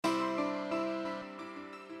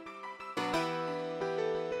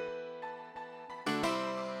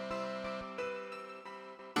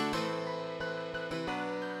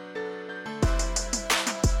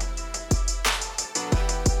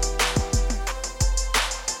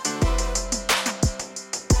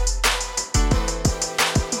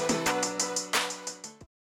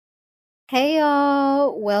Hey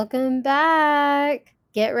y'all, welcome back.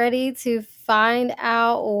 Get ready to find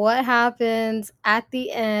out what happens at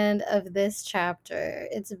the end of this chapter.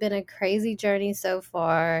 It's been a crazy journey so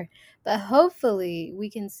far, but hopefully we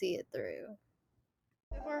can see it through.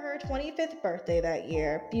 For her 25th birthday that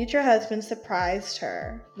year, future husband surprised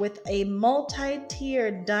her with a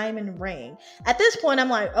multi-tiered diamond ring. At this point, I'm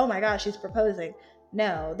like, oh my gosh, she's proposing.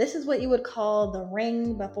 No, this is what you would call the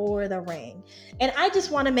ring before the ring. And I just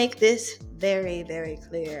want to make this very, very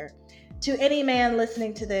clear to any man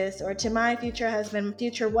listening to this, or to my future husband,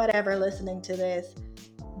 future whatever listening to this.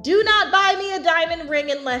 Do not buy me a diamond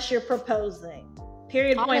ring unless you're proposing.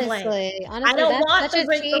 Period, point blank. I Honestly, don't that's want such the a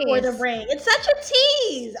ring before the tease. ring. It's such a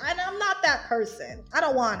tease. I'm not that person. I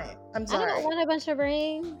don't want it. I'm I don't sorry. want a bunch of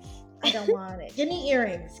rings. I don't want it. Give me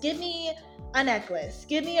earrings. Give me a necklace.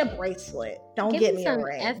 Give me a bracelet. Don't Give get me me a some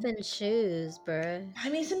ring. effing shoes, bruh. Buy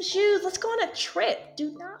me some shoes. Let's go on a trip.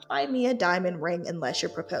 Do not buy me a diamond ring unless you're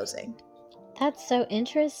proposing. That's so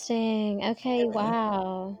interesting. Okay, Mhm.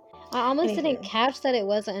 wow. I almost didn't Anywho. catch that it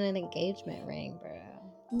wasn't an engagement ring, bro.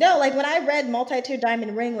 No, like when I read multi-tiered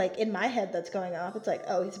diamond ring, like in my head that's going off, it's like,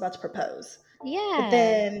 oh, he's about to propose. But Yeah.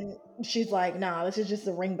 then she's like, nah, this is just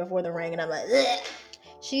the ring before the ring. And I'm like, ugh.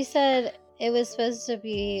 She said it was supposed to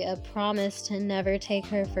be a promise to never take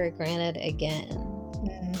her for granted again.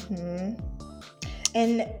 Hmm.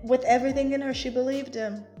 And with everything in her, she believed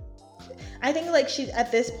him. I think like she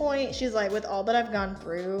at this point, she's like, with all that I've gone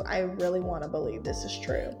through, I really want to believe this is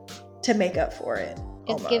true to make up for it.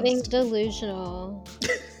 It's giving Almost. delusional.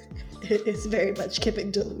 It is very much giving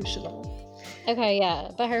delusional. Okay, yeah.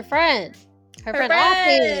 But her friend Her Auntie.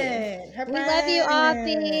 friend. Her We love you, friend.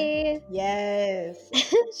 Auntie. Yes.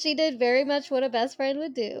 She did very much what a best friend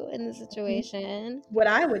would do in the situation. What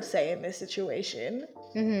I would say in this situation.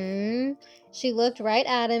 She looked right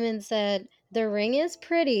at him and said, "The ring is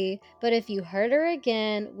pretty, but if you hurt her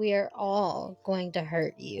again, we are all going to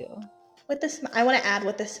hurt you." With the I want to add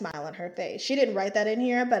with the smile on her face. She didn't write that in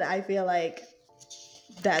here, but I feel like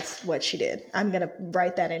that's what she did. I'm gonna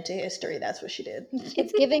write that into history. That's what she did.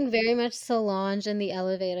 It's giving very much Solange in the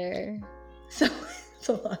elevator. So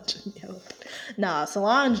Solange and Yellow. Nah,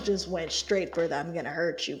 Solange just went straight for the "I'm gonna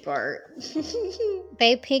hurt you" part.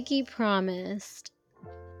 They pinky promised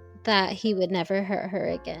that he would never hurt her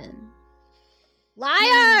again.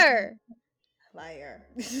 Liar! Liar.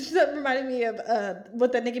 That reminded me of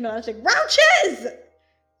what that Nicki Minaj like, roaches!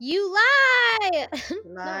 You lie!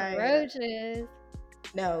 Not Lied. roaches.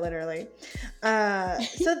 No, literally.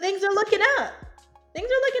 So things are looking up. Things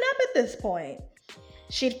are looking up at this point.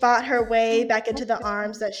 She'd fought her way back into the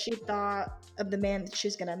arms that she thought of the man that she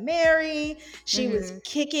was gonna marry. She was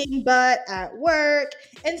kicking butt at work.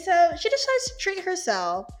 And so she decides to treat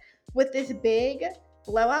herself with this big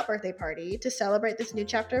blowout birthday party to celebrate this new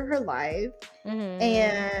chapter of her life.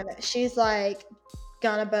 And she's like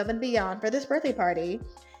gone above and beyond for this birthday party.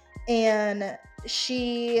 And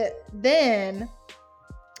she then,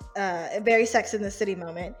 very Sex in the City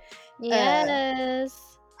moment. Yes.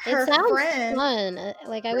 Her It sounds friend, fun.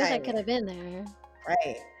 Like, I wish I right, could have been there.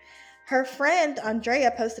 right. Her friend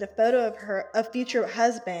Andrea posted a photo of her future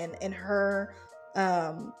husband in her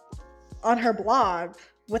on her blog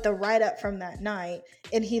with a write-up from that night,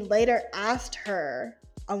 and he later asked her,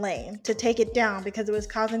 Elaine, to take it down because it was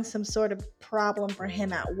causing some sort of problem for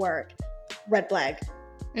him at work. Red flag.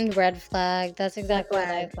 Red flag. That's exactly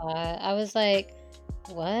Red flag. what I thought. I was like,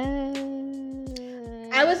 what?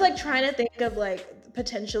 I was like trying to think of like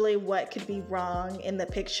potentially what could be wrong in the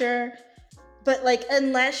picture. But like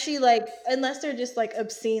unless they're just like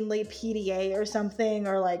obscenely PDA or something,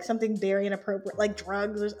 or like something very inappropriate, like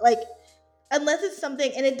drugs, or like, unless it's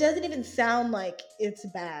something, and it doesn't even sound like it's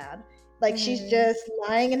bad. Like she's just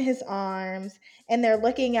lying in his arms and they're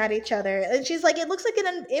looking at each other, and she's like, it looks like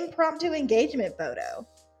an impromptu engagement photo.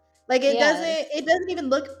 Like it doesn't even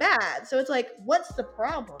look bad. So it's like, what's the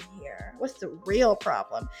problem here? What's the real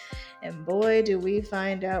problem? And boy, do we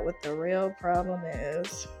find out what the real problem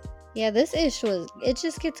is. Yeah, this issue it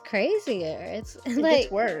just gets crazier. It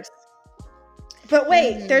gets worse. But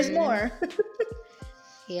wait, there's more.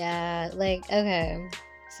 Yeah, like, okay.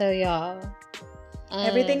 So y'all,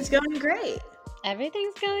 everything's going great.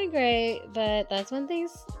 Everything's going great, but that's when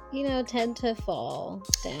things, tend to fall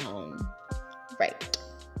down. Right.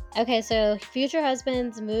 Okay, so future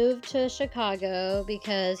husbands moved to Chicago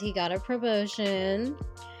because he got a promotion.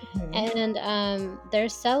 And they're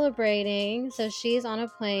celebrating. So she's on a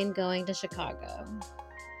plane going to Chicago.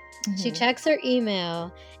 She checks her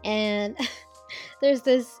email, and there's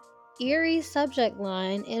this eerie subject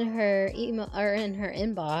line in her email, or in her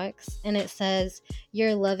inbox, and it says,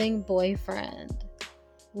 "Your loving boyfriend."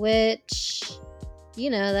 which,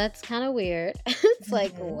 that's kind of weird. It's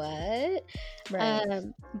like, what? Right.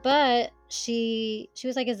 But she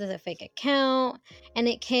was like, is this a fake account? And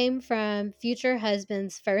it came from future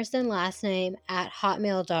husband's first and last name at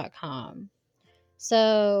hotmail.com.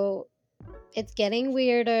 So it's getting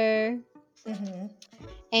weirder.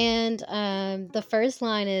 And the first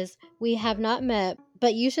line is, we have not met,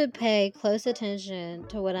 but you should pay close attention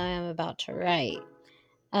to what I am about to write.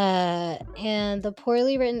 And the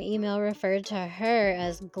poorly written email referred to her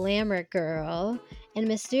as Glamour Girl and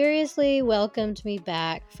mysteriously welcomed me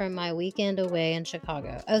back from my weekend away in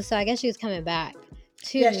Chicago. Oh, so I guess she was coming back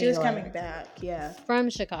to New York. Yeah, she was coming back, yeah. From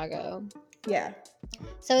Chicago. Yeah.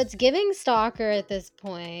 So it's giving stalker at this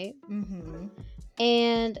point.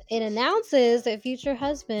 And it announces that future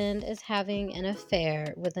husband is having an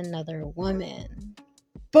affair with another woman.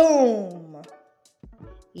 Boom!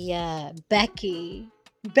 Yeah, Becky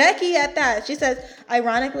at that. She says,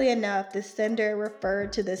 ironically enough, the sender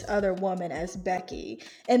referred to this other woman as Becky.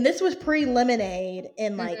 And this was pre-Lemonade.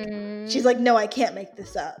 And she's like, no, I can't make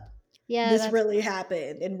this up. Yeah, this really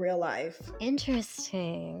happened in real life.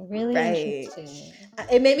 Interesting. Really interesting.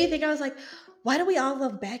 It made me think, I was like, why do we all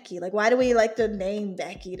love Becky? Like, why do we like the name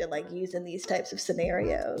Becky to like use in these types of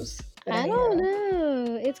scenarios? But I don't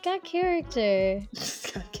know. It's got character.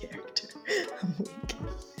 It's got character. I'm weak.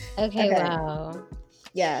 Okay, wow.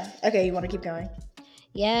 Yeah. Okay, you want to keep going?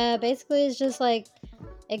 Yeah, basically it's just like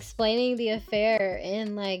explaining the affair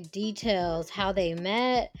in like details, how they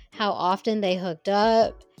met, how often they hooked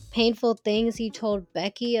up, painful things he told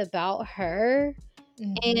Becky about her.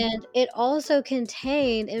 And it also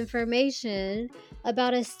contained information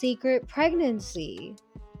about a secret pregnancy.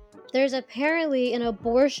 There's apparently an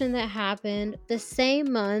abortion that happened the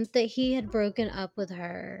same month that he had broken up with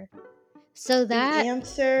her. So that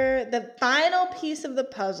the final piece of the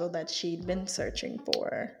puzzle that she'd been searching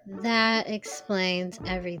for. That explains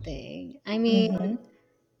everything. I mean,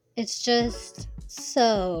 it's just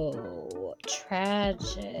so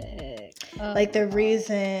tragic. Like the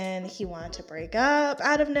reason he wanted to break up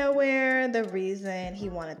out of nowhere, the reason he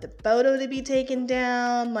wanted the photo to be taken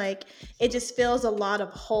down, like it just fills a lot of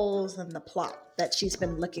holes in the plot that she's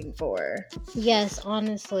been looking for. Yes,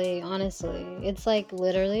 honestly. It's like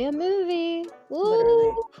literally a movie.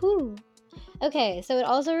 Ooh, literally. Okay, so it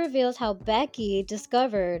also reveals how Becky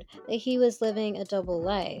discovered that he was living a double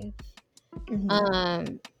life.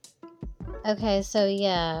 Okay, so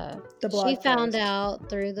yeah, she found out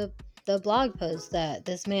through the blog post that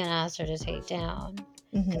this man asked her to take down.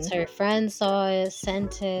 Because her friend saw it,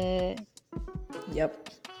 sent it. Yep.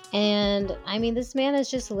 And I mean, this man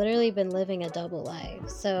has just literally been living a double life.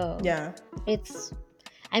 So yeah,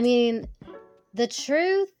 the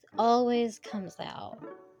truth always comes out.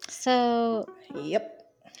 So yep.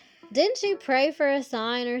 Didn't you pray for a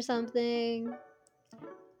sign or something?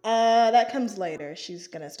 That comes later. She's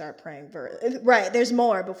gonna start praying for it. Right, there's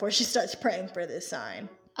more before she starts praying for this sign.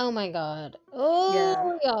 Oh my god.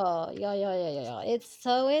 Oh, yeah. It's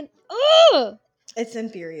so it's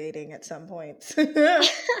infuriating at some points. It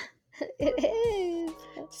is.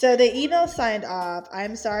 So the email signed off,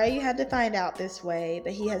 I'm sorry you had to find out this way,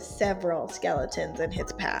 but he has several skeletons in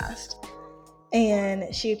his past.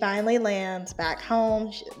 And she finally lands back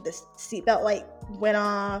home. The seatbelt light went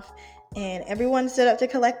off, and everyone stood up to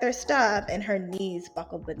collect their stuff, and her knees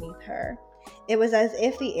buckled beneath her. It was as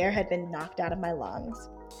if the air had been knocked out of my lungs.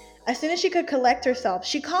 As soon as she could collect herself,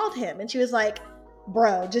 she called him, and she was like,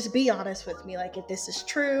 bro, just be honest with me. Like, if this is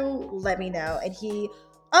true, let me know. And he,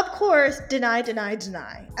 of course, deny,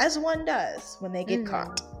 as one does when they get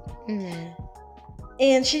caught.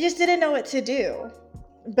 And she just didn't know what to do.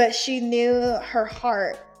 But she knew in her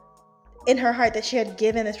heart that she had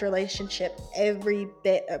given this relationship every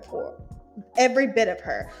bit of her,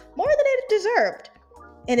 more than it deserved.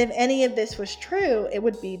 And if any of this was true, it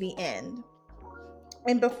would be the end.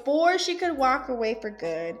 And before she could walk away for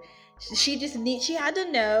good, she had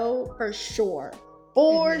to know for sure,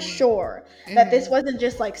 that this wasn't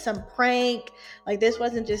just like some prank. Like, this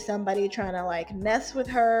wasn't just somebody trying to like mess with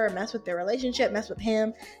her, mess with their relationship, mess with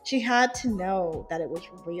him. She had to know that it was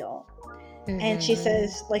real. And she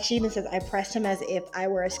says, like, she even says, I pressed him as if I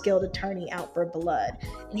were a skilled attorney out for blood.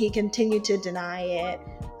 And he continued to deny it.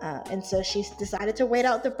 And so she decided to wait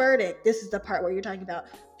out the verdict. This is the part where you're talking about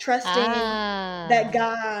trusting that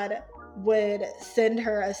God would send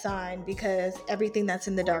her a sign, because everything that's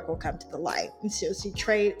in the dark will come to the light. And so she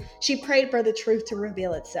prayed for the truth to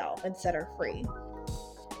reveal itself and set her free.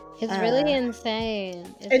 It's really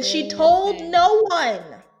insane. She told no one.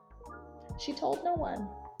 She told no one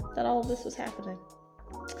that all of this was happening.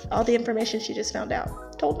 All the information she just found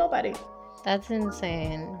out. Told nobody. That's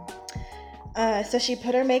insane. So she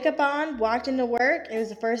put her makeup on, walked into work. It was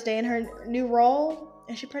the first day in her new role,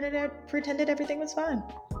 and she pretended everything was fine.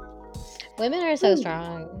 Women are so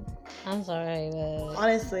strong. I'm sorry, but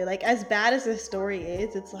honestly, like, as bad as this story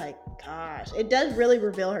is, it's like, gosh, it does really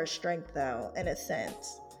reveal her strength, though, in a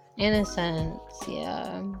sense. In a sense,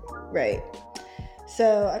 yeah. Right.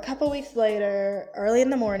 So a couple weeks later, early in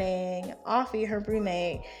the morning, Offie, her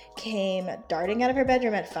roommate, came darting out of her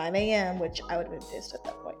bedroom at 5 a.m., which I would have been pissed at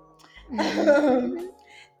that point.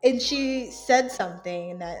 And she said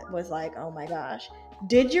something that was like, oh my gosh,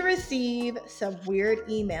 did you receive some weird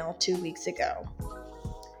email 2 weeks ago?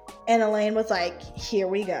 And Elaine was like, here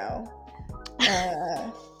we go.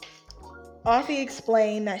 Offie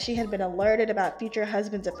explained that she had been alerted about future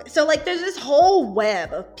husbands' affairs. So, like, there's this whole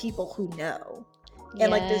web of people who know.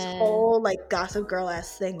 And, like, this whole, like, Gossip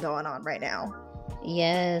Girl-ass thing going on right now.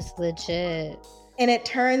 Yes, legit. And it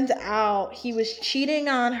turns out he was cheating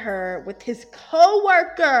on her with his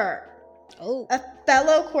coworker. Oh. A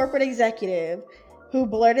fellow corporate executive who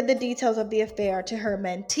blurted the details of the affair to her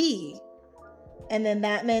mentee. And then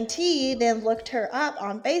that mentee then looked her up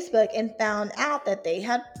on Facebook and found out that they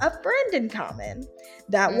had a friend in common.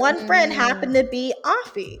 That one friend happened to be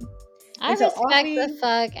Offie. I respect the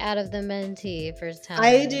fuck out of the mentee for time.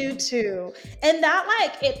 I do too. And that,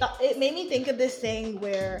 like, it made me think of this thing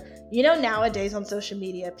where, you know, nowadays on social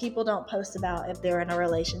media, people don't post about if they're in a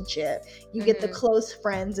relationship. You get the close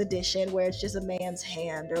friends edition where it's just a man's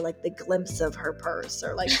hand or like the glimpse of her purse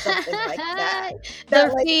or like something like that.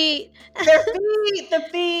 Their feet. The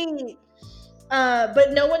feet.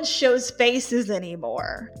 But no one shows faces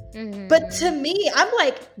anymore. But to me, I'm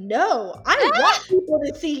like, no, I want people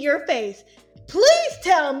to see your face. Please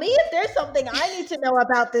tell me if there's something I need to know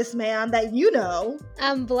about this man that you know.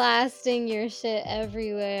 I'm blasting your shit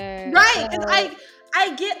everywhere. Right, because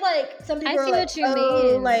I get, like, some people are like,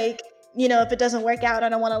 mean. Like, you know, if it doesn't work out, I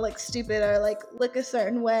don't want to look stupid or like look a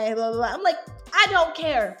certain way, blah, blah, blah. I'm like, I don't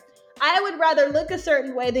care. I would rather look a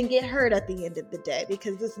certain way than get hurt at the end of the day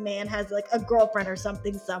because this man has like a girlfriend or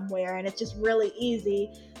something somewhere and it's just really easy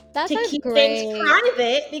to keep things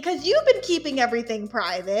private because you've been keeping everything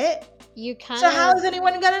private. So how is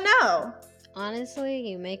anyone gonna know? Honestly,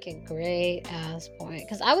 you make a great ass point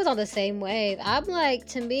because I was on the same wave. I'm like,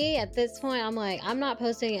 to me at this point, I'm like, I'm not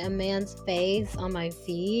posting a man's face on my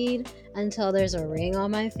feed until there's a ring on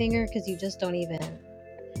my finger because you just don't even,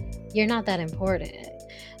 you're not that important.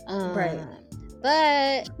 Right.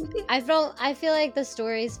 But I feel like the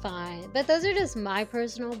story's fine. But those are just my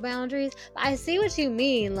personal boundaries. But I see what you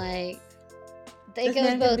mean. Like, it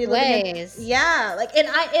goes both ways. Yeah, like, and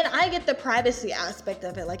I get the privacy aspect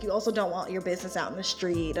of it. Like, you also don't want your business out in the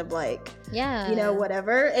street of like, you know,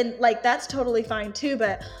 whatever. And like, that's totally fine too.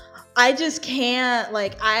 But I just can't,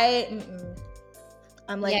 like, I'm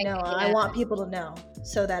like, no, I want people to know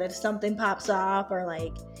so that if something pops off or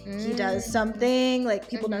like he does something, like,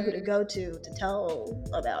 people know who to go to tell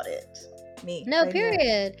about it. Me. No, right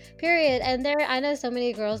period. And I know so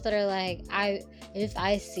many girls that are like, if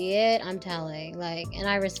I see it, I'm telling. Like, and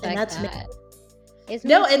I respect that. Me. It's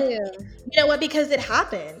no, and too. You know what? Because it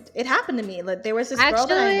happened. It happened to me. Like, there was this girl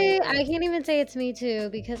that I knew. I can't even say it's me too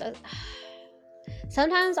because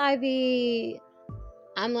sometimes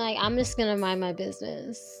I'm like, I'm just gonna mind my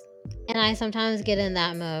business. And I sometimes get in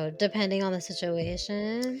that mode, depending on the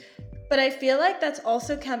situation. But I feel like that's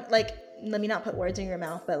also like, let me not put words in your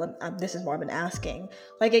mouth, but this is more of an asking.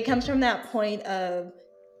 Like, it comes from that point of,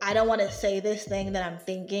 I don't want to say this thing that I'm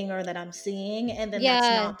thinking or that I'm seeing, and then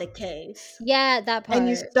that's not the case. Yeah, that part. And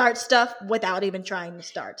you start stuff without even trying to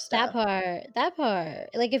start stuff. That part.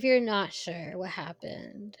 Like, if you're not sure what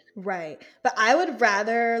happened. Right. But I would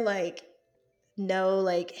rather, like, know,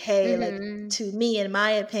 like, hey, like, to me, in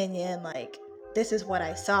my opinion, like, this is what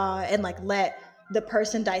I saw, and like, let the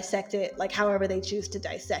person dissect it like however they choose to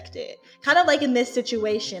dissect it. Kind of like in this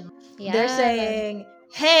situation, they're saying,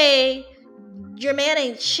 hey, your man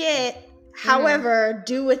ain't shit, however,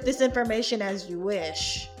 do with this information as you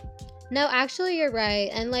wish. No, actually, you're right.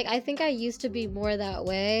 And like, I think I used to be more that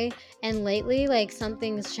way, and lately, like,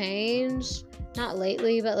 something's changed. Not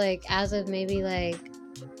lately, but like as of maybe like,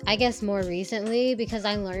 I guess more recently, because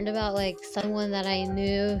I learned about like someone that I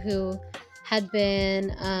knew who had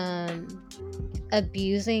been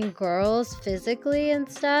abusing girls physically and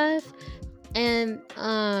stuff. And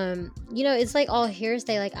you know, it's like all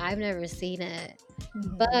hearsay, like I've never seen it.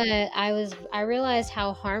 But I realized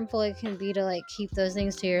how harmful it can be to like keep those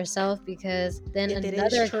things to yourself, because then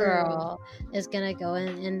another girl is gonna go in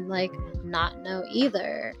and like not know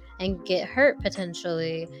either. and get hurt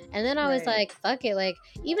potentially. And then I was like, fuck it, like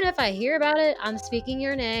even if I hear about it, I'm speaking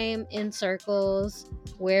your name in circles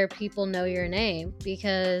where people know your name,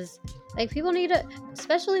 because like people need to,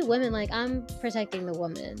 especially women, like I'm protecting the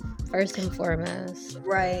woman first and foremost.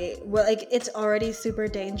 Right. Well, like it's already super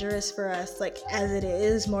dangerous for us, like as it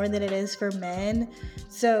is, more than it is for men.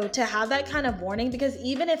 So to have that kind of warning, because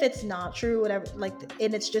even if it's not true, whatever, like,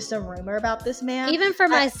 and it's just a rumor about this man. Even for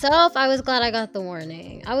myself, I was glad I got the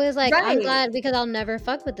warning. I was like, I'm glad, because I'll never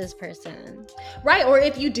fuck with this person. Right. Or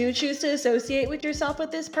if you do choose to associate with yourself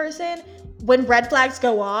with this person, when red flags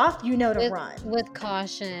go off, you know to run. With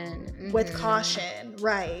caution. Mm-hmm. With caution.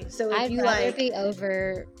 Right. So if I'd you rather like be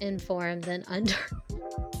over informed than under.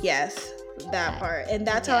 Yes, that part. And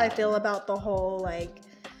that's how I feel about the whole like,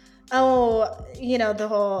 oh, you know, the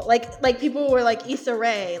whole like people were like Issa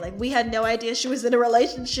Rae, like we had no idea she was in a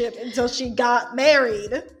relationship until she got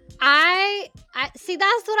married. I see,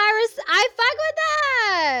 that's what I fuck with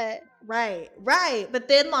that. Right. But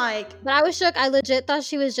then but I was shook. I legit thought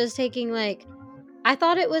she was just taking like, I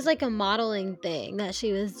thought it was like a modeling thing that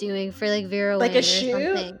she was doing for like Vera like Wang a shoot.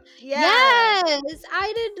 Something. Yeah. Yes,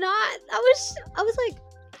 I did not. I was like,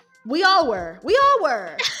 we all were.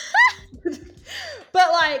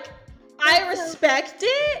 But like, I respect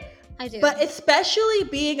it. I do. But especially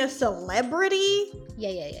being a celebrity.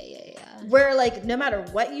 Yeah. Where like no matter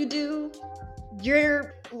what you do,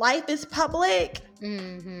 your life is public.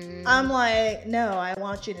 Mm-hmm. I'm like, no, I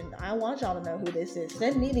want y'all to know who this is.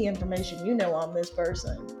 Send me the information you know on this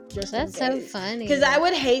person. Just that's so funny. Because I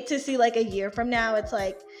would hate to see like a year from now, it's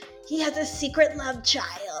like he has a secret love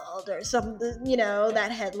child or something, you know,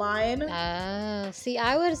 that headline. See,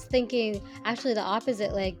 I was thinking actually the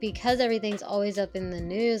opposite, like because everything's always up in the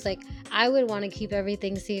news, like I would want to keep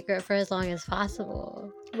everything secret for as long as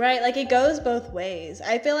possible. Right, like it goes both ways.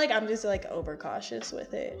 I feel like I'm just like overcautious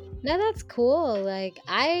with it. No, that's cool. Like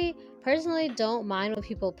I personally don't mind when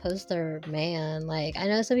people post their man. Like I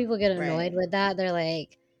know some people get annoyed with that. They're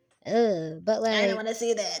like, ugh, but like I don't want to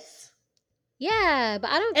see this. Yeah, but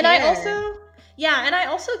I don't care. And I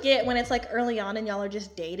also get when it's like early on and y'all are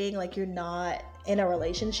just dating, like you're not in a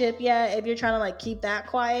relationship yet. If you're trying to like keep that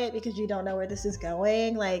quiet because you don't know where this is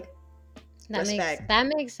going, like that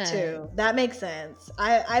makes sense too. That makes sense.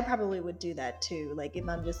 I probably would do that too. Like if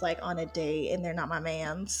I'm just like on a date and they're not my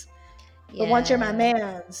mans. Yeah. But once you're my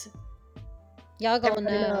mans, y'all gonna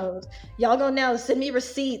know. Y'all gonna know. Send me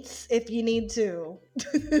receipts if you need to.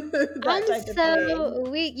 I'm so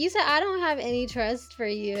weak. You said I don't have any trust for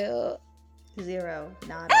you. Zero.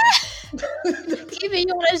 Nada. Keeping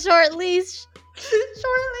you on a short leash.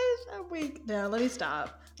 I'm weak. No, let me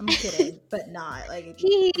stop. I'm kidding, but not like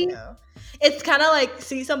you know. It's kind of like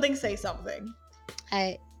see something, say something.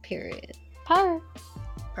 Period. Purr.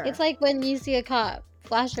 It's like when you see a cop,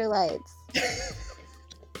 flash your lights.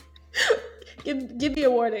 Give me a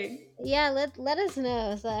warning. Yeah, let us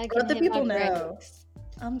know so I can let the people know.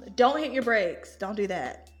 Don't hit your brakes. Don't do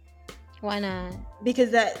that. Why not? Because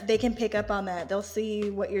that they can pick up on that. They'll see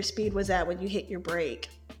what your speed was at when you hit your brake.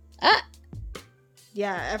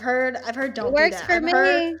 Yeah, I've heard. Don't do that. It works for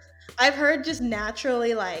me. I've heard just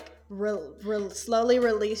naturally like slowly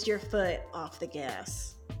release your foot off the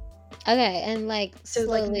gas. Okay, and like so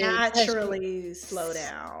slowly, like naturally slow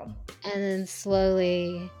down, and then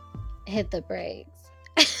slowly hit the brakes.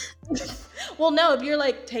 Well, no, if you're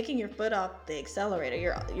like taking your foot off the accelerator,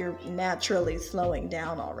 you're naturally slowing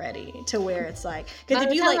down already to where it's like because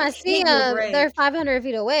if you like I see them, they're 500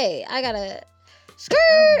 feet away. I gotta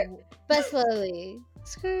skirt, but slowly.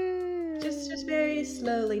 Skirt. Just very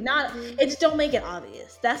slowly. It's don't make it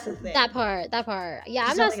obvious. That's the thing. That part. Yeah,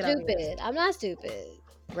 I'm not stupid.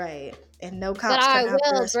 Right. And no cops come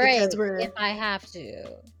after us because if I have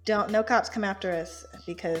to. No cops come after us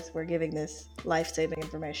because we're giving this life-saving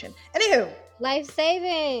information. Anywho.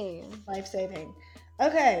 Life-saving.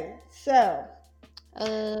 Okay, so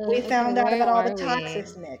we found out about all the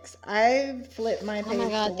toxicness. I flipped my page. Oh my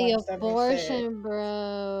god, the abortion,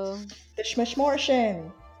 bro. The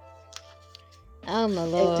schmishmortion. Oh my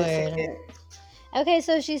lord. Okay,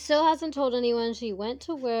 so she still hasn't told anyone. She went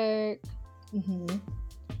to work.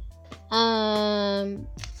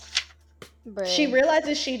 She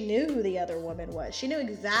realizes she knew who the other woman was. She knew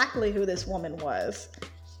exactly who this woman was.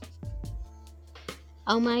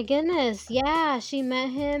 Oh my goodness. Yeah, she met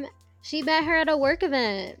him. She met her at a work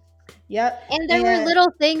event. Yep. And there were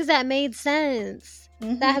little things that made sense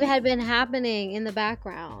that had been happening in the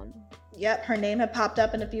background. Yep, her name had popped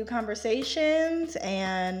up in a few conversations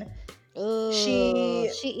and she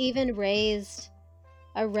even raised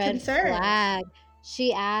a red flag.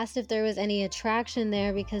 She asked if there was any attraction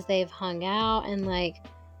there because they've hung out and like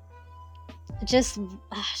just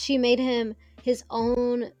she made him his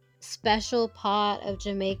own special pot of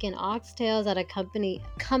Jamaican oxtails at a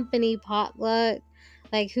company potluck.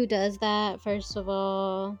 Like, who does that, first of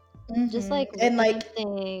all? Just like And random like,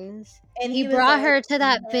 things. and He he was brought like, her to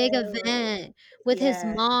that big no. event with his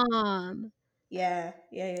Yeah, mom,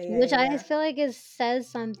 which I yeah. feel like says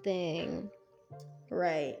something.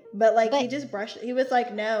 Right. But like, But he was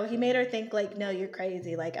like, no, he made her think like, no, you're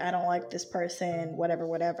crazy. Like, I don't like this person,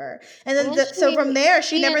 whatever. And then, and so from there,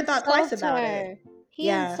 she he never thought twice insults about it. her. He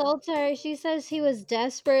Yeah. insults her. She says he was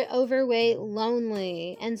desperate, overweight,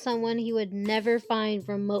 lonely, and someone he would never find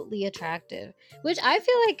remotely attractive, which I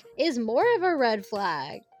feel like is more of a red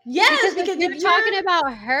flag. Yes, Because if because you're talking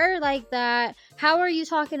about her like that, how are you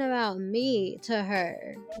talking about me to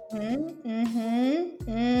her? And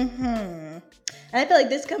I feel like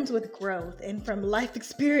this comes with growth and from life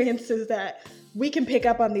experiences that we can pick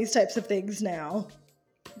up on these types of things now.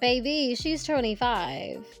 Baby, she's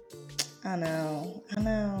 25. I know.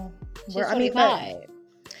 She's 25.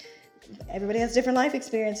 Everybody has different life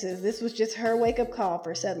experiences. This was just her wake-up call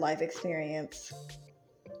for said life experience.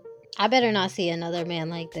 I better not see another man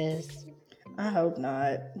like this. I hope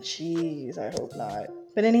not. Jeez, I hope not.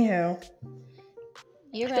 But anywho,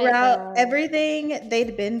 throughout everything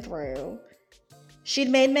they'd been through, she'd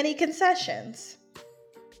made many concessions.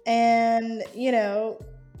 And, you know,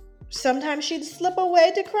 sometimes she'd slip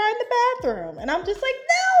away to cry in the bathroom. And I'm just like,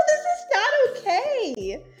 no, this is not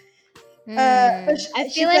okay. I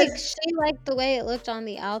feel like she liked the way it looked on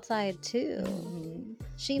the outside too.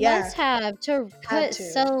 She must have to put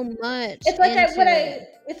so much. It's like it's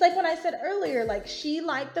like when I said earlier, like, she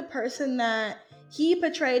liked the person that he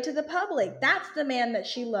portrayed to the public. That's the man that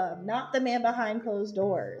she loved, not the man behind closed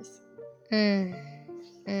doors. You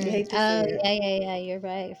hate to see it. Yeah, you're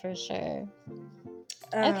right, for sure.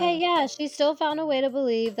 Okay, yeah, she still found a way to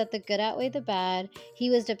believe that the good outweighed the bad. He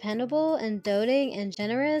was dependable and doting and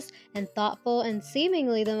generous and thoughtful and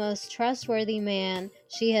seemingly the most trustworthy man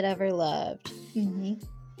she had ever loved.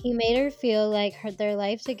 He made her feel like their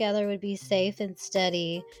life together would be safe and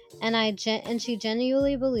steady, and she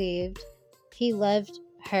genuinely believed he loved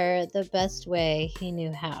her the best way he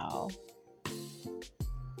knew how.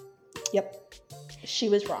 Yep, she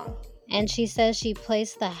was wrong. And she says she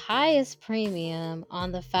placed the highest premium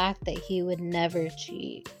on the fact that he would never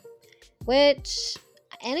cheat. Which,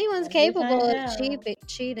 anyone's capable of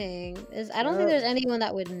cheating. I don't think there's anyone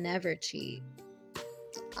that would never cheat.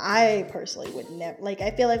 I personally would never. Like,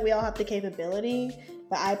 I feel like we all have the capability,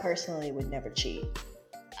 but I personally would never cheat.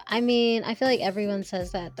 I mean, I feel like everyone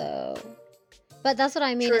says that, though. But that's what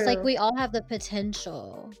I mean. True. It's like we all have the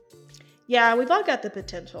potential. Yeah, we've all got the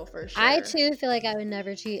potential for sure. I too feel like I would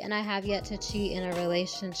never cheat, and I have yet to cheat in a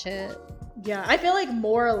relationship. Yeah, I feel like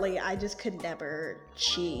morally, I just could never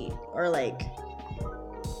cheat or like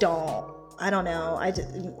I don't know. I just.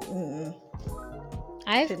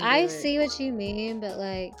 I see what you mean, but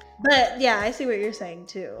like. But yeah, I see what you're saying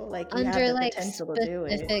too. Like, you under have the like potential to do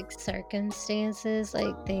it. Specific circumstances,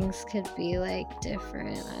 like things could be like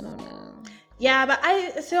different. I don't know. Yeah, but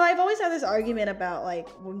I've always had this argument about like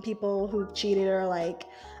when people who cheated are like,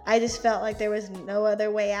 I just felt like there was no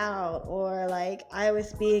other way out, or like I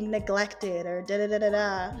was being neglected, or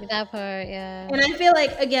da-da-da-da-da. That part, yeah. And I feel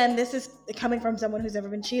like, again, this is coming from someone who's never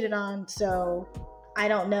been cheated on, so I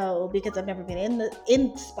don't know, because I've never been in the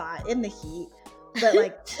heat. But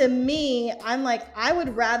like, to me, I'm like, I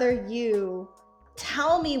would rather you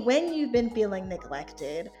tell me when you've been feeling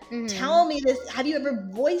neglected. Tell me this. Have you ever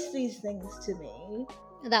voiced these things to me?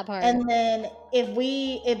 That part. And then if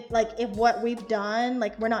what we've done,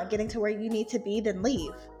 like, we're not getting to where you need to be, then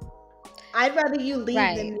leave. I'd rather you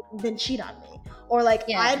leave than cheat on me. Or like,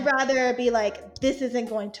 I'd rather be like, this isn't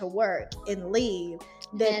going to work, and leave.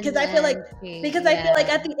 Because I feel like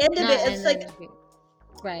at the end of it, it's like,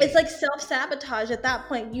 it's like self-sabotage at that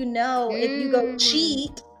point. You know, if you go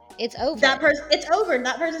cheat, it's over. It's over.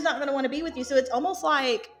 That person's not going to want to be with you. So it's almost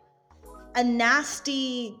like a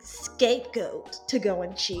nasty scapegoat to go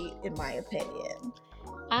and cheat, in my opinion.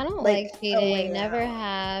 I don't like cheating. Never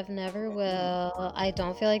have, never will. I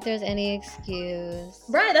don't feel like there's any excuse.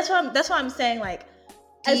 Right. That's why I'm saying, like,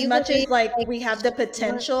 as much as like we have the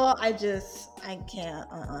potential, I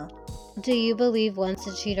can't. Do you believe once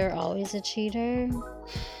a cheater, always a cheater?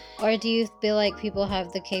 Or do you feel like people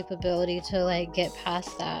have the capability to like get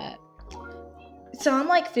past that? So I'm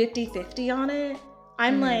like 50-50 on it.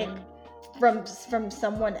 I'm like, from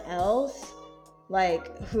someone else,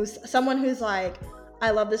 like who's like,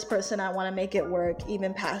 I love this person, I want to make it work,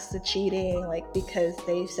 even past the cheating, like, because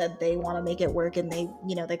they said they want to make it work, and they,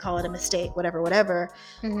 you know, they call it a mistake, whatever.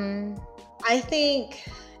 I think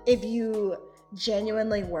if you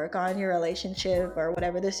genuinely work on your relationship or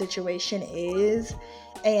whatever the situation is,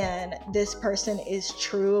 and this person is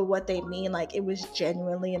true of what they mean, like it was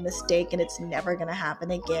genuinely a mistake and it's never gonna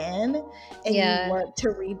happen again, and you work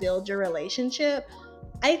to rebuild your relationship,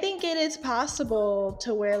 I think it is possible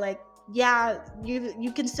to where like, yeah,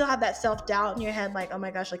 you can still have that self-doubt in your head, like, oh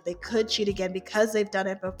my gosh, like they could cheat again because they've done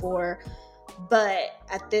it before, but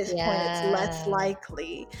at this point it's less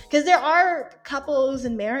likely, because there are couples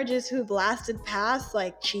and marriages who've lasted past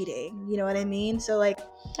like cheating, you know what I mean? So like,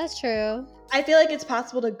 that's true. I feel like it's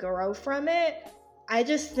possible to grow from it. I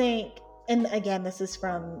just think, and again, this is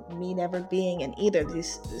from me never being in either of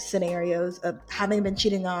these scenarios of having been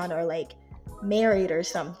cheating on or like married or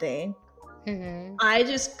something, I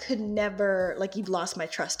just could never, like, you've lost my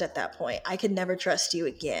trust at that point. I could never trust you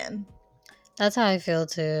again. That's how I feel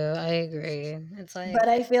too. I agree. It's like, but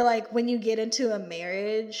I feel like when you get into a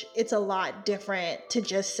marriage, it's a lot different to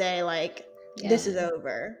just say like, this is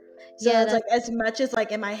over. So it's like, as much as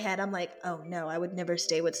like in my head I'm like, oh no, I would never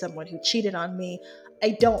stay with someone who cheated on me,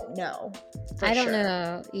 I don't know. I don't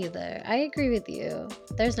know either. I agree with you.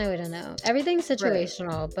 There's no way to know. Everything's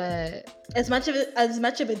situational, but as much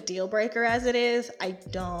of a deal breaker as it is, I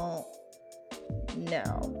don't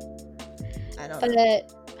know.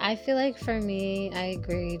 But I feel like for me, I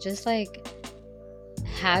agree. Just like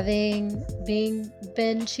having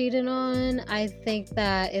been cheated on, I think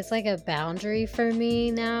that it's like a boundary for me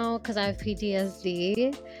now because I have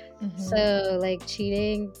PTSD. So like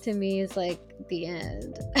cheating to me is like the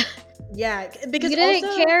end. Yeah, because you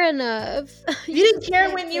didn't care enough. You didn't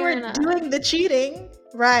care when you were doing the cheating.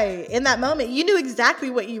 Right. In that moment, you knew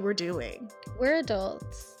exactly what you were doing. We're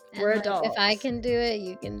adults. We're adults. If I can do it,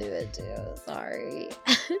 you can do it too. Sorry.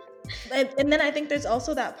 And then I think there's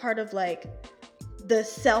also that part of like the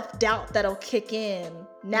self-doubt that'll kick in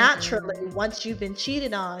naturally once you've been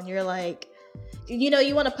cheated on. You're like, you know,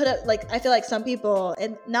 you want to put up, like, I feel like some people,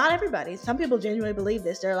 and not everybody, some people genuinely believe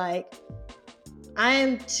this. They're like,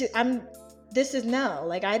 this is no,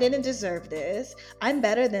 like, I didn't deserve this. I'm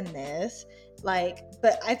better than this. Like,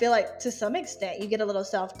 but I feel like to some extent you get a little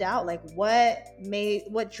self-doubt, like what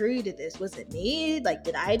drew you to this? Was it me? Like,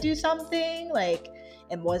 did I do something? Like,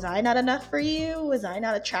 and was I not enough for you? Was I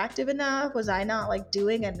not attractive enough? Was I not like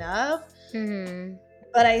doing enough?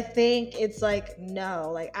 But I think it's like,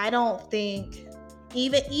 no, like, I don't think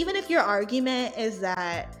even if your argument is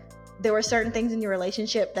that there were certain things in your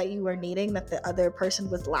relationship that you were needing that the other person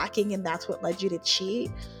was lacking and that's what led you to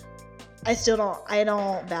cheat, I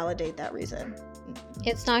don't validate that reason.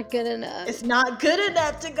 It's not good enough. It's not good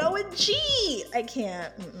enough to go and cheat. I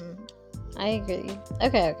can't. I agree.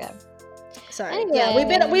 Okay. Sorry. Anyway. Yeah,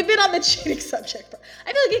 we've been on the cheating subject.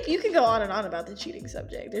 I feel like you can go on and on about the cheating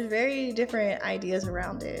subject. There's very different ideas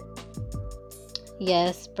around it.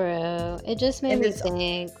 Yes, bro. It just made me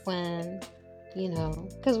think when, you know,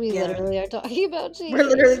 because we literally are talking about cheating. We're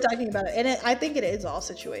literally talking about it. And I think it is all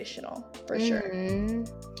situational, for sure.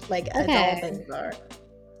 Like, as all things are.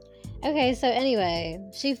 Okay, so anyway,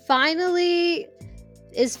 she finally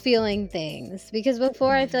is feeling things. Because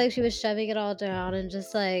before, I feel like she was shoving it all down and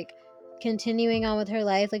just, like, continuing on with her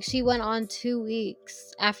life. Like, she went on 2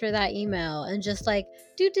 weeks after that email and just, like,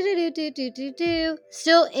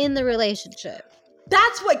 still in the relationship.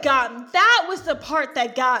 That was the part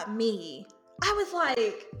that got me. I was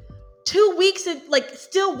like, 2 weeks and like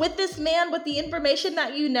still with this man with the information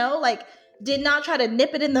that you know, like did not try to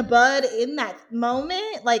nip it in the bud in that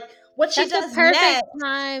moment. Like what she does next. That's the perfect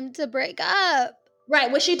time to break up.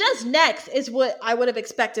 Right. What she does next is what I would have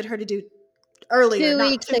expected her to do earlier,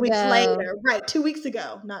 not 2 weeks later. Right. 2 weeks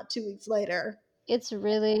ago, not 2 weeks later. It's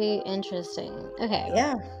really interesting. Okay.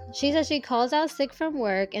 Yeah. She says she calls out sick from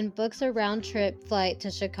work and books a round trip flight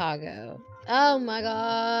to Chicago. Oh my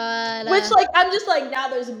God. Which, like, I'm just like, now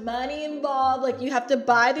there's money involved. Like, you have to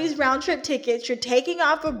buy these round trip tickets. You're taking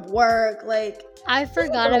off of work. Like, I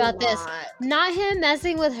forgot about this. Not him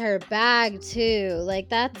messing with her bag, too. Like,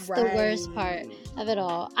 that's the worst part of it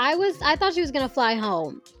all. I thought she was going to fly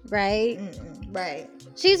home, right? Right.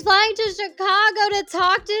 She's flying to Chicago to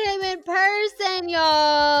talk to him in person,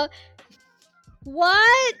 y'all.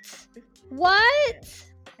 What?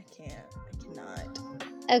 I cannot.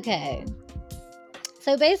 Okay.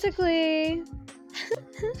 So basically,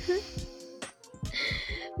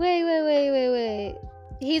 wait.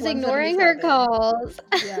 He's ignoring her calls.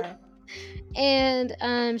 Yeah.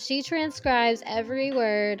 And she transcribes every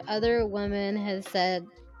word other woman has said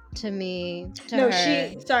to me.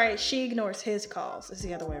 She ignores his calls. It's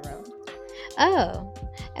the other way around. Oh,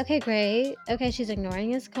 okay, great. Okay, she's ignoring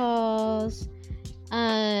his calls.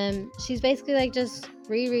 She's basically like just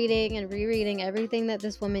rereading everything that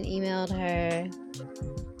this woman emailed her.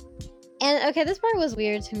 And okay, this part was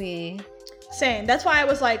weird to me. Same. That's why I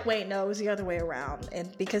was like, wait, no, it was the other way around.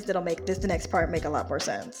 And because it'll make the next part make a lot more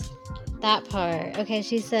sense. That part. Okay,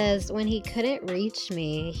 she says, when he couldn't reach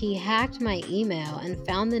me, he hacked my email and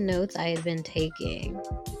found the notes I had been taking.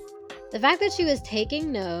 The fact that she was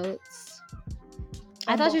taking notes,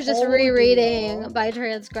 I thought she was just rereading by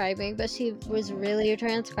transcribing, but she was really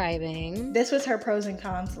transcribing. This was her pros and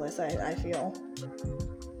cons list, I feel.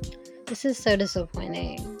 This is so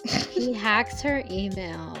disappointing. He hacks her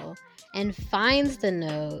email and finds the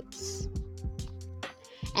notes.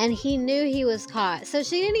 And he knew he was caught. So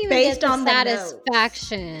she didn't even get the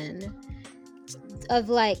satisfaction of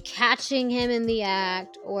like catching him in the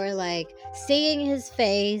act or like seeing his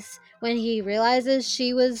face when he realizes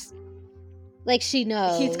she was like, she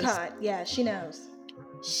knows. He's caught. Yeah, she knows.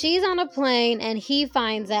 She's on a plane and he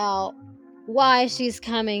finds out why she's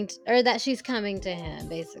coming or that she's coming to him,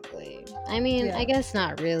 basically. I mean, yeah. I guess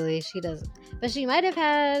not really. She doesn't. But she might have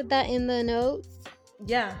had that in the notes.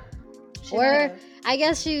 Yeah. Or I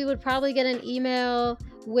guess she would probably get an email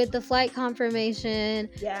with the flight confirmation.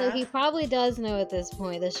 Yeah. So he probably does know at this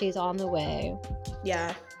point that she's on the way.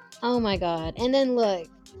 Yeah. Oh my God. And then look,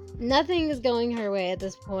 nothing is going her way at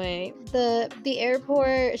this point. The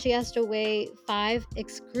airport, she has to wait 5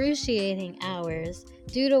 excruciating hours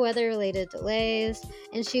due to weather-related delays,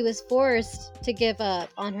 and she was forced to give up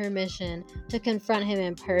on her mission to confront him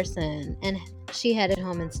in person, and she headed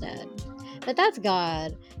home instead. But that's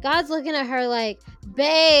God. God's looking at her like,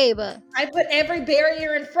 babe, I put every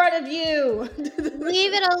barrier in front of you.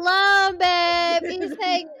 Leave it alone, babe. He's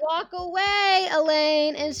saying, walk away,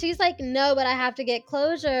 Elaine. And she's like, no, but I have to get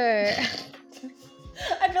closure.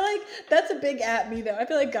 I feel like that's a big at me, though. I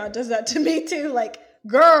feel like God does that to me, too. Like,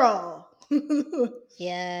 girl.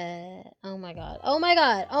 Yeah. Oh my God. Oh my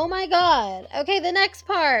God. Oh my God. Okay, the next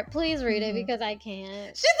part. Please read it because I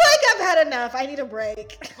can't. She's like, I've had enough. I need a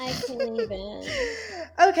break. I can't even.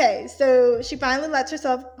 Okay, so she finally lets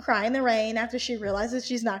herself cry in the rain after she realizes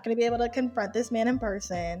she's not going to be able to confront this man in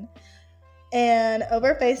person. And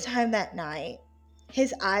over FaceTime that night,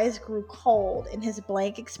 his eyes grew cold and his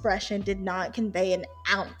blank expression did not convey an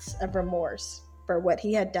ounce of remorse for what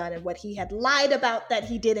he had done and what he had lied about that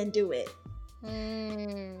he didn't do it.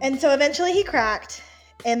 And so eventually he cracked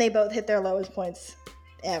and they both hit their lowest points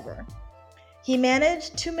ever. He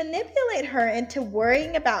managed to manipulate her into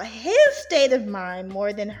worrying about his state of mind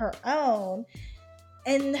more than her own.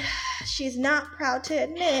 And she's not proud to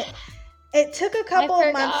admit, it took a couple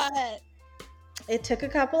of months. It took a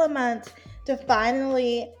couple of months to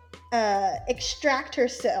finally extract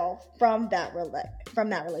herself from that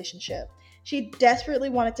relationship. She desperately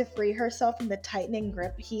wanted to free herself from the tightening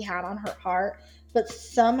grip he had on her heart, but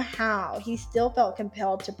somehow he still felt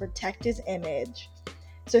compelled to protect his image.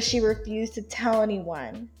 So she refused to tell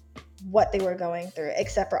anyone what they were going through,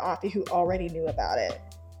 except for Afi, who already knew about it.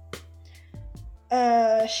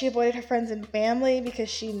 She avoided her friends and family because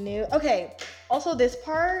she knew. Okay, also this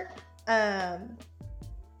part,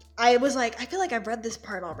 I was like, I feel like I've read this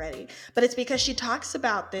part already, but it's because she talks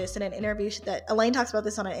about this in an interview that Elaine talks about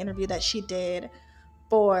this on an interview that she did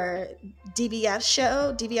for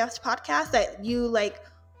DVF's podcast that you like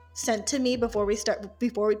sent to me before we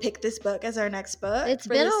pick this book as our next book. It's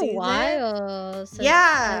been a while since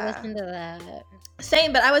I listened to that.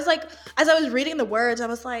 Same, but I was like, as I was reading the words, I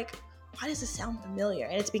was like, why does this sound familiar?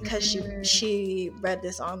 And it's because she read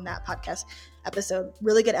this on that podcast episode.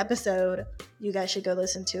 Really good episode. You guys should go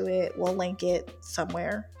listen to it. We'll link it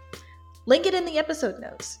somewhere. Link it in the episode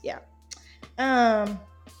notes. Yeah.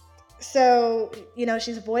 So,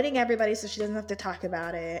 she's avoiding everybody so she doesn't have to talk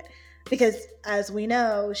about it. Because, as we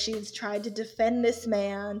know, she's tried to defend this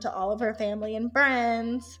man to all of her family and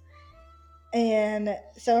friends. And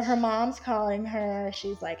so her mom's calling her.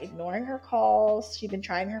 She's like ignoring her calls. She's been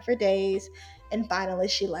trying her for days. And finally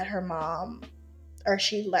she let herself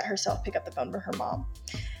pick up the phone for her mom.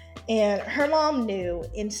 And her mom knew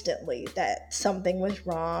instantly that something was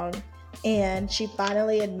wrong. And she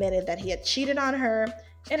finally admitted that he had cheated on her.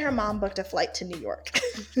 And her mom booked a flight to New York.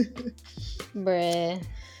 Bruh.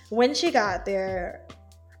 When she got there,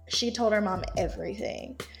 she told her mom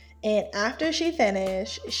everything. And after she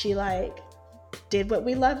finished, she did what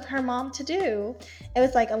we loved her mom to do. It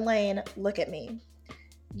was like, Elaine, look at me.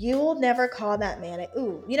 You will never call that man.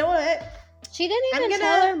 Ooh, you know what? She didn't even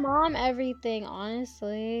tell her mom everything,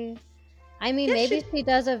 honestly. I mean, maybe she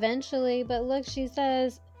does eventually, but look, she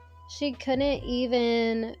says she couldn't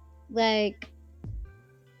even,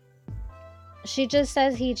 she just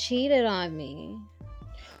says he cheated on me.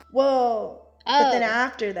 Well, But then Oh.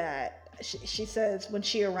 after that, she says, when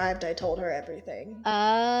she arrived, I told her everything.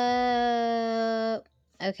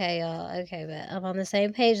 Okay, y'all. Okay, but I'm on the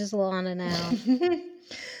same page as Lana now.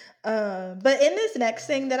 But in this next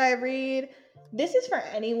thing that I read, this is for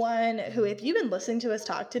anyone who, if you've been listening to us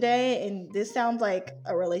talk today and this sounds like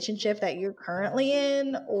a relationship that you're currently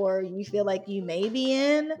in or you feel like you may be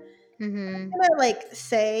in, Mm-hmm. I'm gonna like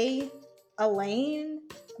say Elaine,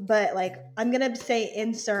 but like I'm gonna say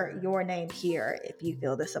insert your name here if you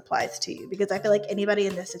feel this applies to you, because I feel like anybody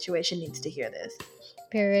in this situation needs to hear this.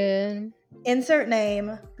 Period. Insert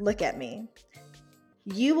name, look at me.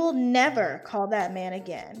 You will never call that man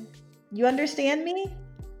again. You understand me?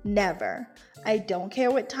 Never. I don't care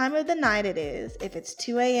what time of the night it is. If it's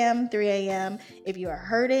 2 a.m., 3 a.m., if you are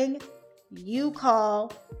hurting, you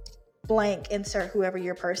call blank, insert whoever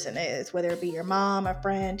your person is, whether it be your mom, a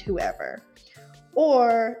friend, whoever.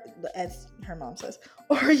 Or, as her mom says,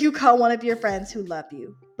 or you call one of your friends who love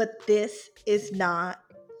you. But this is not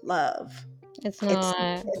love. It's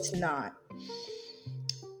not. It's not.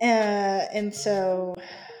 And so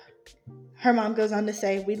her mom goes on to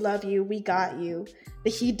say, we love you, we got you,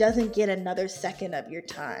 but he doesn't get another second of your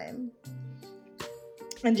time.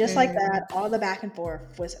 And just like that, all the back and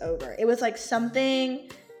forth was over. It was like something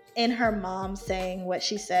in her mom saying what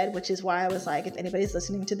she said, which is why I was like, if anybody's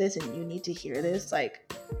listening to this and you need to hear this,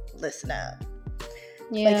 like, listen up.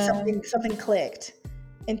 Yeah. Like something clicked.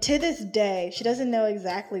 And to this day, she doesn't know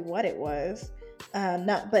exactly what it was.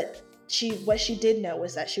 But what she did know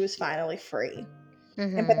was that she was finally free.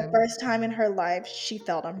 Mm-hmm. And for the first time in her life, she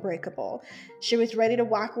felt unbreakable. She was ready to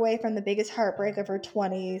walk away from the biggest heartbreak of her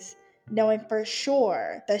 20s, knowing for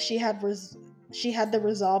sure that she had the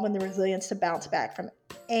resolve and the resilience to bounce back from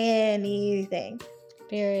anything.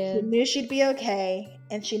 Period. She knew she'd be okay,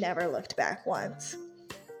 and she never looked back once.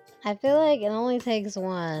 I feel like it only takes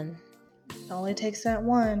one. It only takes that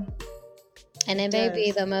one. And it may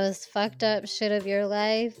be the most fucked up shit of your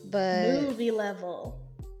life, but movie level.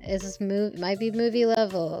 It's might be movie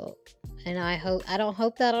level. And I don't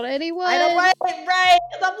hope that on anyone. I don't want it, right?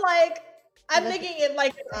 Because I'm thinking if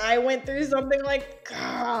like I went through something like,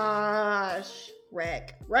 gosh,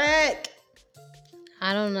 wreck.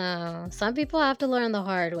 I don't know. Some people have to learn the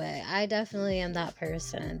hard way. I definitely am that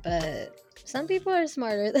person, but some people are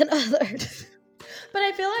smarter than others. But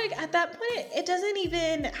I feel like at that point, it doesn't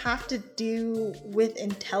even have to do with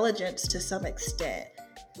intelligence to some extent,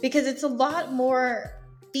 because it's a lot more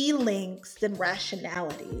feelings than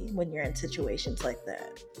rationality when you're in situations like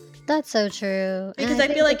that. That's so true. Because I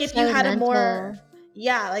feel like if you had a more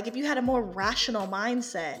rational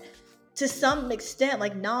mindset, to some extent,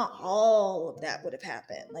 like not all of that would have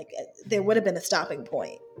happened. Like there would have been a stopping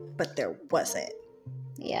point, but there wasn't.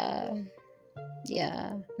 Yeah.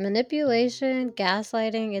 Manipulation,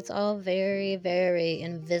 gaslighting, it's all very, very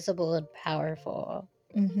invisible and powerful.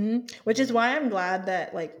 Mm-hmm. Which is why I'm glad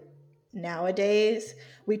that like nowadays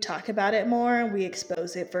we talk about it more, we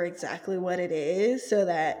expose it for exactly what it is, so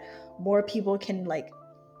that more people can like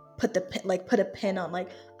put a pin on like,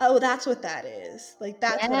 oh, that's what that is. Like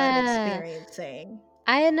that's what I'm experiencing.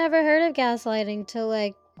 I had never heard of gaslighting till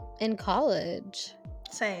like in college.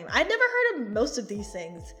 Same. I'd never heard of most of these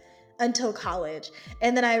things until college,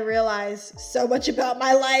 and then I realized so much about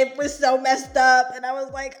my life was so messed up, and I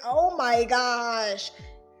was like, oh my gosh.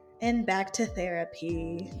 And back to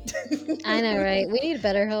therapy. I know, right? We need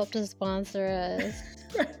BetterHelp to sponsor us.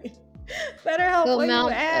 Right. BetterHelp. The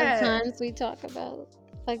amount of times we talk about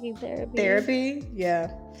fucking therapy.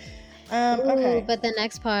 Yeah. Okay. But the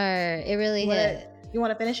next part, it really hit. You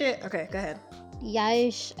want to finish it? Okay, go ahead.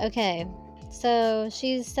 Yeesh. Okay. So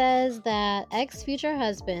she says that ex-future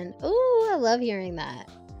husband. Ooh, I love hearing that.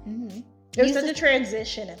 Mm-hmm. It was such a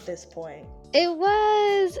transition at this point. It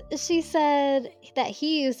was. She said that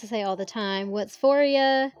he used to say all the time, what's for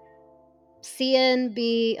ya, seein'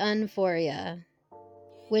 be un for ya.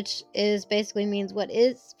 Which is basically means what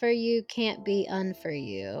is for you can't be un for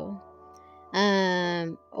you.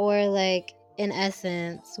 Or like in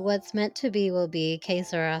essence, what's meant to be will be, que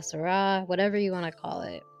sera sera, whatever you want to call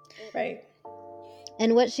it. Right.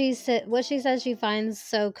 And what she says she finds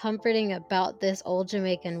so comforting about this old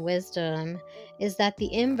Jamaican wisdom is that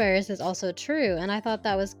the inverse is also true. And I thought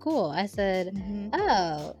that was cool. I said,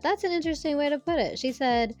 oh, that's an interesting way to put it. She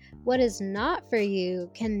said, what is not for you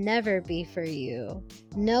can never be for you.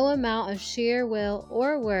 No amount of sheer will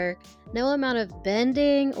or work, no amount of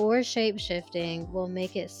bending or shape-shifting will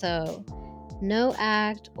make it so. No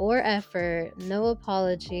act or effort, no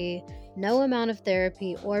apology, No amount of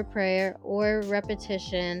therapy or prayer or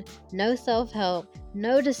repetition, no self-help,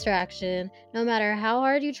 no distraction. No matter how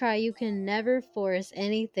hard you try, you can never force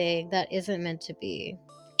anything that isn't meant to be.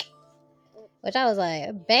 Which I was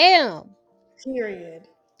like, bam! Period.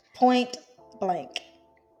 Point blank.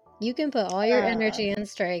 You can put all your energy and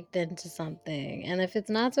strength into something, and if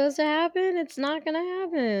it's not supposed to happen, it's not gonna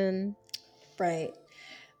happen. Right.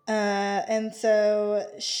 And so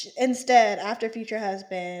instead, after future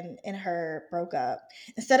husband and her broke up,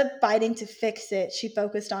 instead of fighting to fix it, she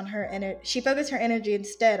focused her energy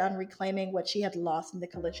instead on reclaiming what she had lost in the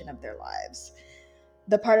collision of their lives.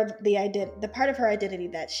 The part of her identity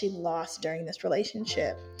that she lost during this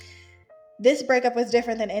relationship. This breakup was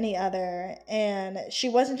different than any other, and she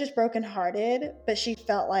wasn't just brokenhearted, but she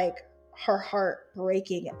felt like her heart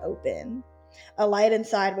breaking open. A light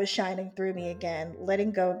inside was shining through me again.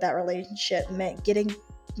 Letting go of that relationship meant getting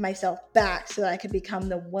myself back so that I could become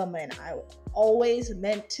the woman I always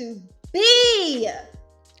meant to be.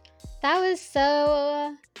 That was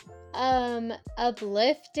so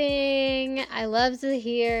uplifting. I love to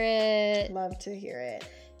hear it. Love to hear it.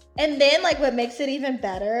 And then, like, what makes it even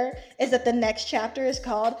better is that the next chapter is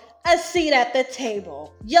called A Seat at the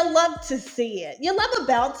Table. You love to see it. You love a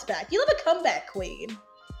bounce back. You love a comeback queen.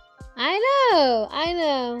 I know.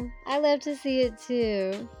 I love to see it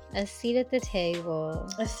too. A seat at the table.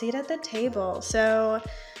 A seat at the table. So,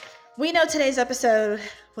 we know today's episode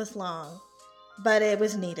was long, but it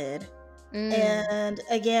was needed. And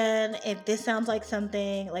again, if this sounds like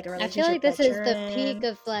something like a relationship, I feel like this is the peak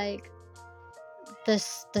of like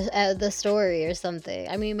the story or something.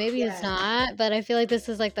 I mean, maybe it's not, but I feel like this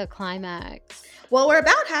is like the climax. Well, we're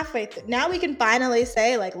about halfway through. Now we can finally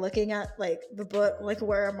say, like, looking at like the book, like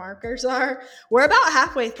where our markers are, we're about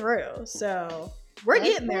halfway through. So we're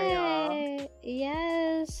getting there, y'all.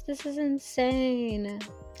 Yes, this is insane.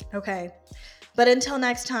 Okay, but until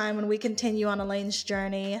next time, when we continue on Elaine's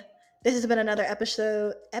journey, this has been another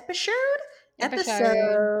episode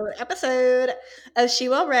of She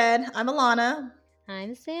Well Read. I'm Alana.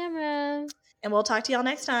 I'm Samra. And we'll talk to y'all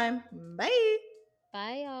next time. Bye.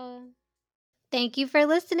 Bye, y'all. Thank you for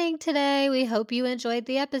listening today. We hope you enjoyed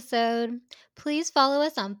the episode. Please follow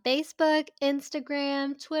us on Facebook,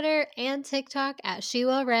 Instagram, Twitter, and TikTok at She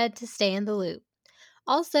Well Read to stay in the loop.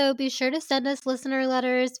 Also, be sure to send us listener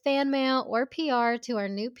letters, fan mail, or PR to our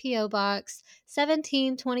new P.O. Box,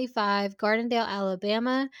 1725 Gardendale,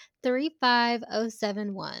 Alabama,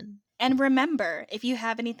 35071. And remember, if you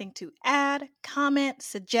have anything to add, comment,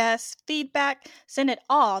 suggest, feedback, send it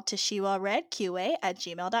all to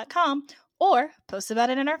shewellreadqa@gmail.com or post about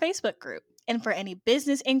it in our Facebook group. And for any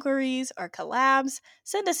business inquiries or collabs,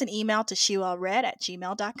 send us an email to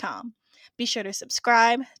shewellread@gmail.com. Be sure to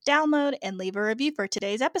subscribe, download, and leave a review for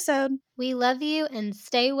today's episode. We love you and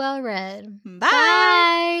stay well read.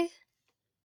 Bye!